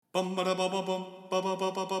Reviewing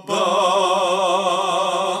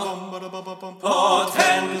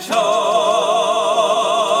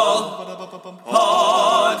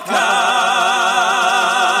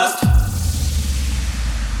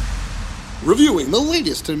the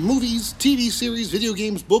latest in movies, TV series, video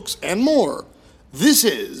games, books, and more. This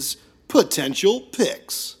is Potential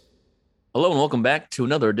Picks. Hello and welcome back to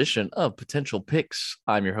another edition of Potential Picks.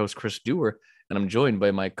 I'm your host, Chris Dewar, and I'm joined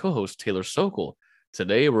by my co-host, Taylor Sokol.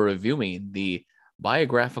 Today, we're reviewing the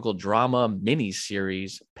biographical drama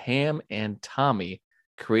miniseries Pam and Tommy,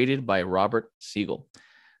 created by Robert Siegel.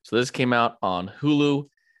 So this came out on Hulu.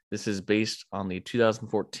 This is based on the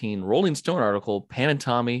 2014 Rolling Stone article, Pam and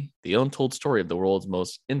Tommy, the untold story of the world's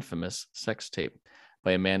most infamous sex tape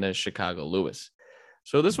by Amanda Chicago Lewis.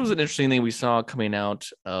 So this was an interesting thing we saw coming out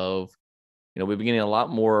of, we've been getting a lot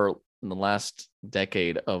more in the last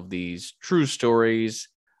decade of these true stories,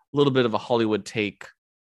 a little bit of a Hollywood take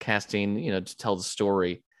casting, to tell the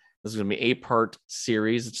story. This is going to be an 8-part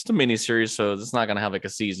series. It's just a mini series, so it's not going to have like a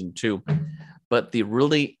season 2. But the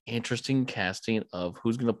really interesting casting of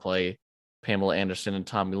who's going to play Pamela Anderson and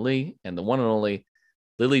Tommy Lee, and the one and only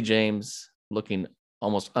Lily James, looking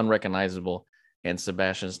almost unrecognizable, and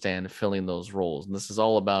Sebastian Stan filling those roles. And this is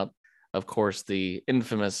all about, of course, the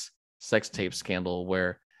infamous sex tape scandal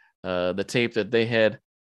where the tape that they had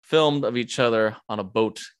filmed of each other on a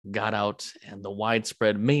boat got out, and the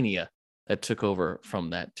widespread mania that took over from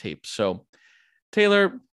that tape. So,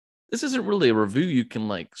 Taylor, this isn't really a review you can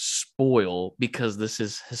spoil because this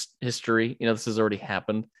is history. This has already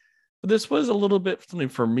happened. But this was a little bit something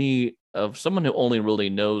for me of someone who only really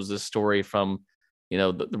knows this story from,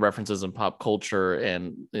 the references in pop culture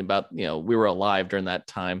and about, we were alive during that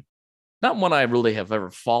time. Not one I really have ever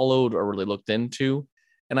followed or really looked into.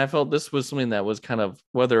 And I felt this was something that was kind of,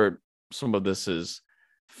 whether some of this is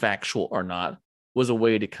factual or not, was a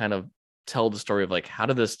way to kind of tell the story of how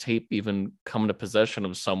did this tape even come into possession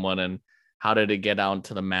of someone, and how did it get out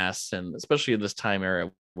to the mass, and especially in this time era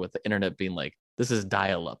with the internet being this is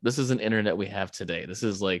dial-up. This is an internet we have today. This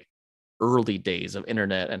is early days of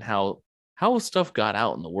internet and how stuff got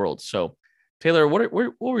out in the world. So, Taylor, what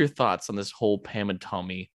were your thoughts on this whole Pam and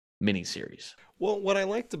Tommy miniseries? Well, what I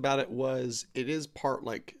liked about it was it is part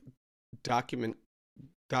documentary,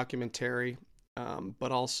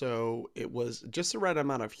 but also it was just the right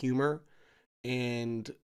amount of humor, and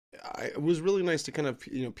it was really nice to kind of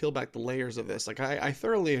peel back the layers of this. I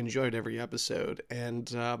thoroughly enjoyed every episode,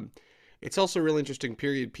 and it's also a really interesting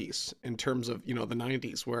period piece in terms of the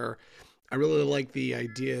 90s, where I really like the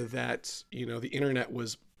idea that the internet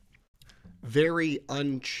was very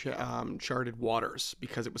uncharted waters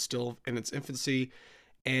because it was still in its infancy.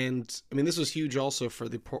 And I mean, this was huge also for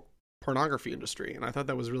the pornography industry, and I thought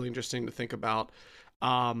that was really interesting to think about.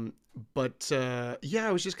 But I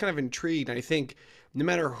was just kind of intrigued. I think no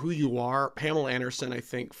matter who you are, Pamela Anderson, I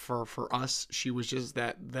think for us, she was just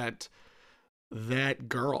that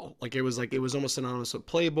girl. It was almost synonymous with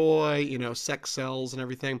Playboy, sex sells and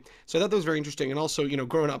everything. So I thought that was very interesting. And also,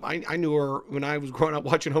 growing up, I knew her when I was growing up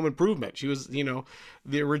watching Home Improvement. She was,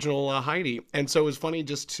 the original Heidi. And so it was funny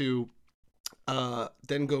just to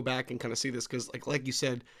then go back and kind of see this, because like you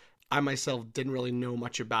said, I myself didn't really know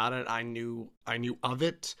much about it. I knew of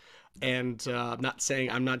it, and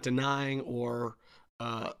I'm not denying or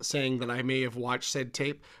saying that I may have watched said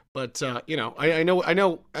tape, but I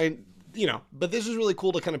know. But this is really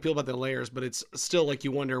cool to kind of peel back the layers, but it's still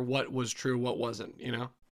you wonder what was true, what wasn't, Well,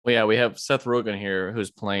 yeah, we have Seth Rogen here who's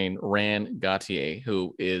playing Rand Gautier,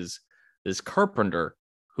 who is this carpenter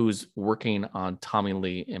who's working on Tommy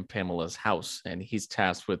Lee and Pamela's house, and he's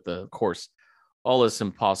tasked with, of course, all this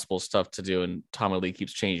impossible stuff to do, and Tommy Lee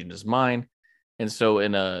keeps changing his mind. And so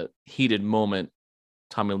in a heated moment,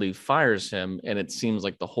 Tommy Lee fires him, and it seems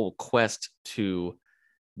like the whole quest to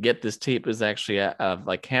get this tape is actually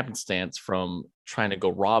happenstance from trying to go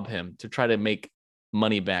rob him to try to make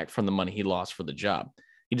money back from the money he lost for the job.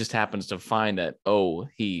 He just happens to find that,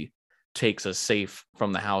 he takes a safe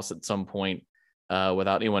from the house at some point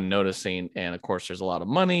without anyone noticing. And of course, there's a lot of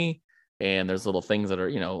money, and there's little things that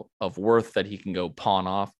are, of worth that he can go pawn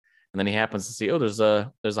off. And then he happens to see, there's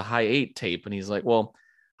a high 8 tape. And he's like, well,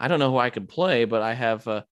 I don't know who I could play, but I have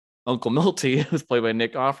Uncle Milty, who's played by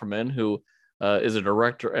Nick Offerman, who is a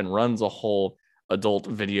director and runs a whole adult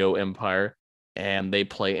video empire. And they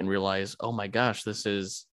play and realize, oh my gosh, this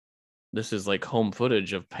is home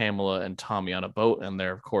footage of Pamela and Tommy on a boat. And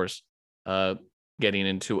they're, of course, getting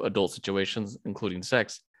into adult situations, including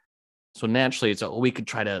sex. So naturally, it's we could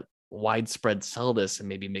try to widespread sell this and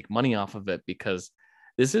maybe make money off of it, because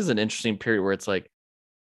this is an interesting period where it's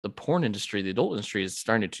the porn industry, the adult industry is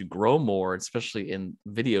starting to grow more, especially in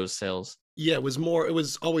video sales. Yeah, it was more. It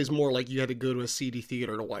was always more like you had to go to a CD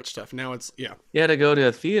theater to watch stuff. Now it's yeah. You had to go to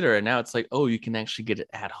a theater, and now it's like, oh, you can actually get it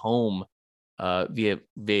at home via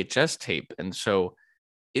VHS tape. And so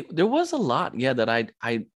there was a lot, yeah, that I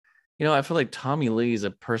feel like Tommy Lee is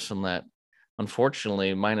a person that,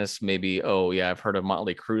 unfortunately, minus maybe, oh yeah, I've heard a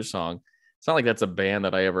Motley Crue song. It's not like that's a band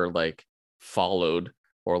that I ever like followed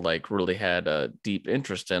or like really had a deep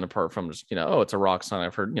interest in, apart from just, oh, it's a rock song.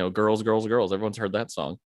 I've heard, Girls, Girls, Girls. Everyone's heard that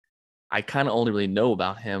song. I kind of only really know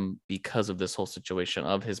about him because of this whole situation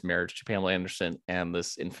of his marriage to Pamela Anderson and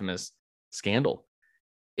this infamous scandal.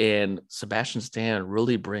 And Sebastian Stan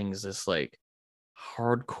really brings this like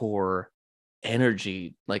hardcore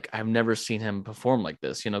energy. Like I've never seen him perform like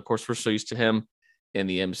this. Of course, we're so used to him in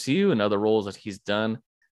the MCU and other roles that he's done.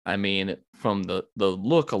 I mean, from the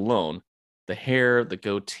look alone, the hair, the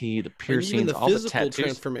goatee, the piercings, the all the physical tattoos.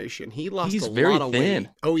 transformation. He lost He's a very lot of thin.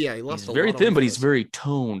 weight. Oh yeah, he lost He's a very lot thin, of but he's weight. very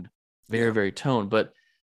toned, very Yeah. very toned. But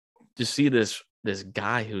to see this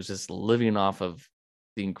guy who's just living off of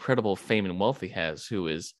the incredible fame and wealth he has, who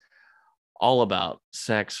is all about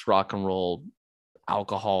sex, rock and roll,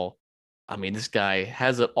 alcohol. I mean, this guy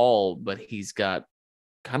has it all, but he's got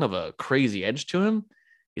kind of a crazy edge to him.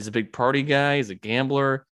 He's a big party guy. He's a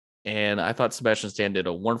gambler. And I thought Sebastian Stan did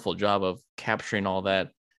a wonderful job of capturing all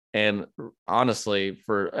that. And honestly,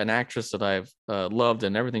 for an actress that I've loved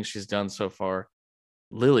and everything she's done so far,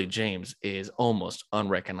 Lily James is almost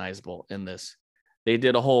unrecognizable in this. They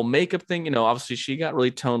did a whole makeup thing. Obviously she got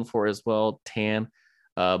really toned for as well, tan.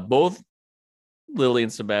 Both Lily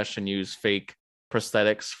and Sebastian use fake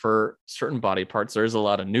prosthetics for certain body parts. There's a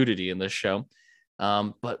lot of nudity in this show.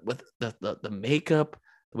 But with the makeup,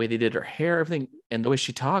 the way they did her hair, everything, and the way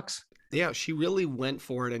she talks. Yeah, she really went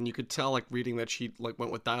for it, and you could tell, like reading that she like went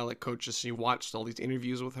with dialect coaches. She watched all these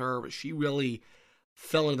interviews with her, but she really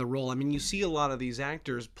fell into the role. I mean, you see a lot of these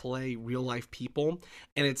actors play real life people,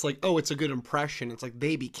 and it's like, oh, it's a good impression. It's like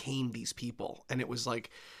they became these people, and it was like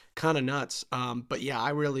kind of nuts. But yeah,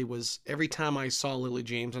 I really was. Every time I saw Lily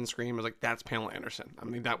James on screen, I was like, that's Pamela Anderson. I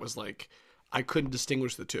mean, that was like I couldn't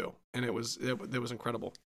distinguish the two, and it was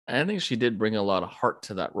incredible. I think she did bring a lot of heart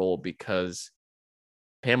to that role, because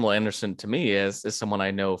Pamela Anderson to me is someone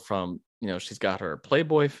I know from, she's got her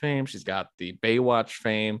Playboy fame, she's got the Baywatch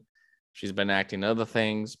fame, she's been acting other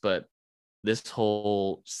things, but this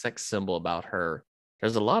whole sex symbol about her,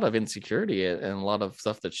 there's a lot of insecurity and a lot of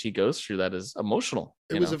stuff that she goes through that is emotional.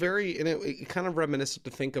 It was a very, and it kind of reminiscent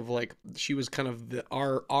to think of like she was kind of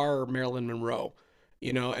our Marilyn Monroe,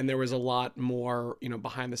 and there was a lot more,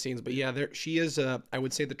 behind the scenes. But yeah, she is I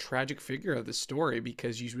would say the tragic figure of the story,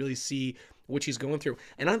 because you really see what she's going through.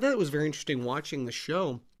 And I thought it was very interesting watching the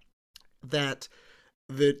show that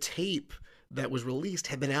the tape that was released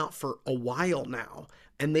had been out for a while now,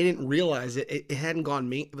 and they didn't realize it hadn't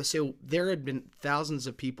gone so there had been thousands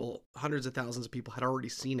of people, hundreds of thousands of people had already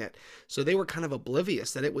seen it, so they were kind of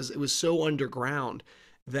oblivious that it was so underground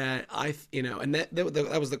that and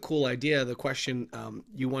that was the cool idea. The question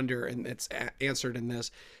you wonder, and it's answered in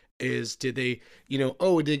this, is did they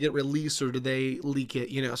did it get released or did they leak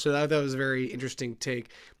it, so that was a very interesting take.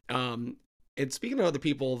 And speaking of other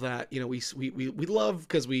people that we love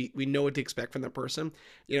because we know what to expect from that person,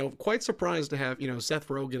 quite surprised to have Seth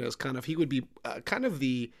Rogen as he would be kind of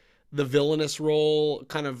the villainous role,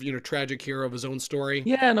 kind of tragic hero of his own story.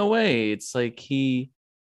 Yeah, in a way, it's like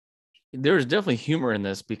there's definitely humor in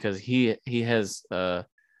this, because he has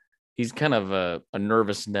he's kind of a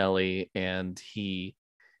nervous Nelly, and he's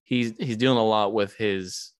dealing a lot with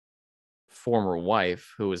his former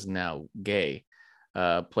wife, who is now gay,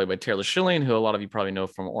 played by Taylor Schilling, who a lot of you probably know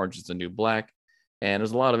from Orange is the New Black. And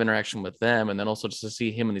there's a lot of interaction with them, and then also just to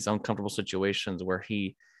see him in these uncomfortable situations where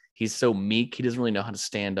he's so meek, he doesn't really know how to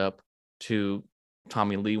stand up to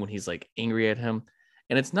Tommy Lee when he's like angry at him.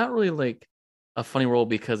 And it's not really like a funny role,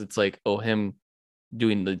 because it's like, oh, him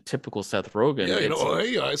doing the typical Seth Rogen. Yeah,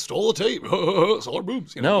 hey, I stole the tape. Saw our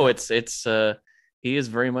boobs. No, it's he is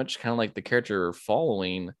very much kind of like the character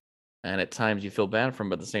following, and at times you feel bad for him,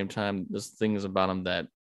 but at the same time, there's things about him that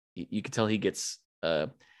you can tell he gets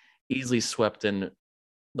easily swept in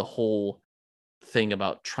the whole thing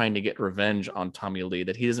about trying to get revenge on Tommy Lee,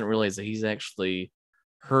 that he doesn't realize that he's actually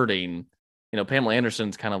hurting. Pamela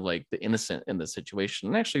Anderson's kind of like the innocent in this situation.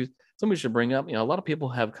 And actually, somebody should bring up, a lot of people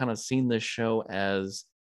have kind of seen this show as,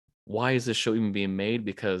 why is this show even being made?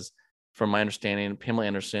 Because from my understanding, Pamela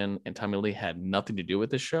Anderson and Tommy Lee had nothing to do with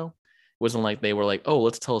this show. It wasn't like they were like, oh,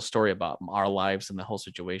 let's tell a story about our lives and the whole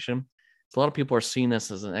situation. So a lot of people are seeing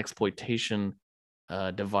this as an exploitation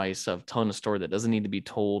device of telling a story that doesn't need to be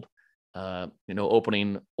told.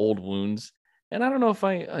 opening old wounds. And I don't know if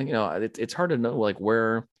it's hard to know like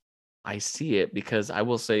where I see it, because I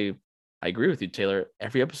will say I agree with you, Taylor.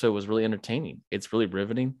 Every episode was really entertaining. It's really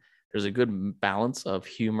riveting. There's a good balance of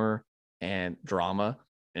humor and drama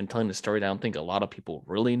and telling the story that I don't think a lot of people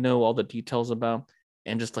really know all the details about,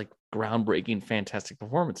 and just like groundbreaking, fantastic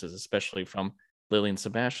performances, especially from Lily and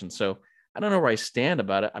Sebastian. So I don't know where I stand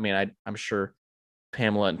about it. I mean, I'm sure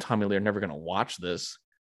Pamela and Tommy Lee are never going to watch this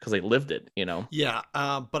because they lived it, Yeah,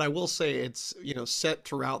 but I will say it's set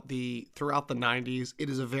throughout the 90s. It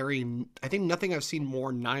is I think nothing I've seen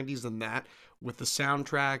more 90s than that, with the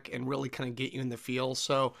soundtrack and really kind of get you in the feel.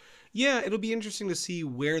 So yeah, it'll be interesting to see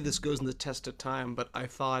where this goes in the test of time. But I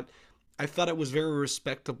thought it was very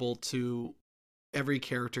respectable to every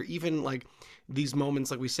character, even like these moments,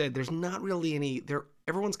 like we said, there's not really any there.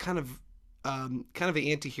 Everyone's kind of an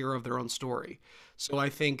anti-hero of their own story. So I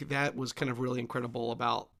think that was kind of really incredible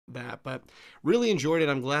about that. But really enjoyed it.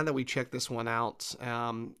 I'm glad that we checked this one out.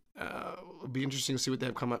 It'll be interesting to see what they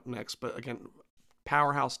have come up next. But again,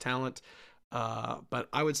 powerhouse talent. But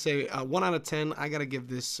I would say 1 out of 10. I got to give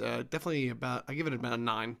this I give it about a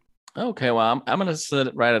 9. Okay, well, I'm going to sit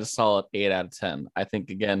it right at a solid 8 out of 10. I think,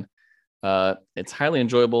 again, it's highly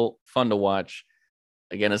enjoyable, fun to watch.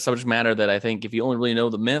 Again, it's a subject matter that I think if you only really know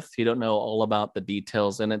the myth, you don't know all about the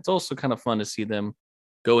details. And it's also kind of fun to see them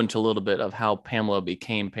go into a little bit of how Pamela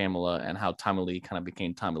became Pamela and how Tommy Lee kind of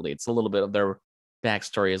became Tommy Lee. It's a little bit of their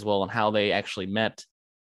backstory as well, and how they actually met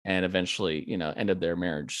and eventually, ended their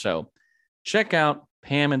marriage. So check out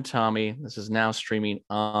Pam and Tommy. This is now streaming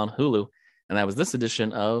on Hulu. And that was this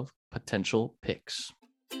edition of Potential Picks.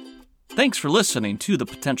 Thanks for listening to the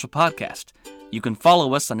Potential Podcast. You can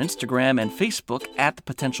follow us on Instagram and Facebook at The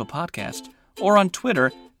Potential Podcast, or on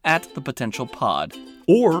Twitter at The Potential Pod.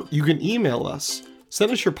 Or you can email us.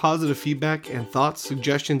 Send us your positive feedback and thoughts,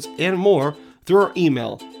 suggestions, and more through our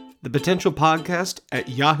email,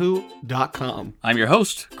 thepotentialpodcast@yahoo.com. I'm your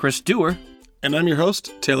host, Chris Dewar. And I'm your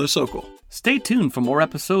host, Taylor Sokol. Stay tuned for more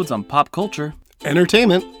episodes on pop culture,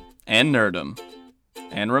 Entertainment, and nerdom.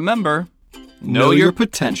 And remember, know your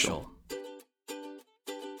potential.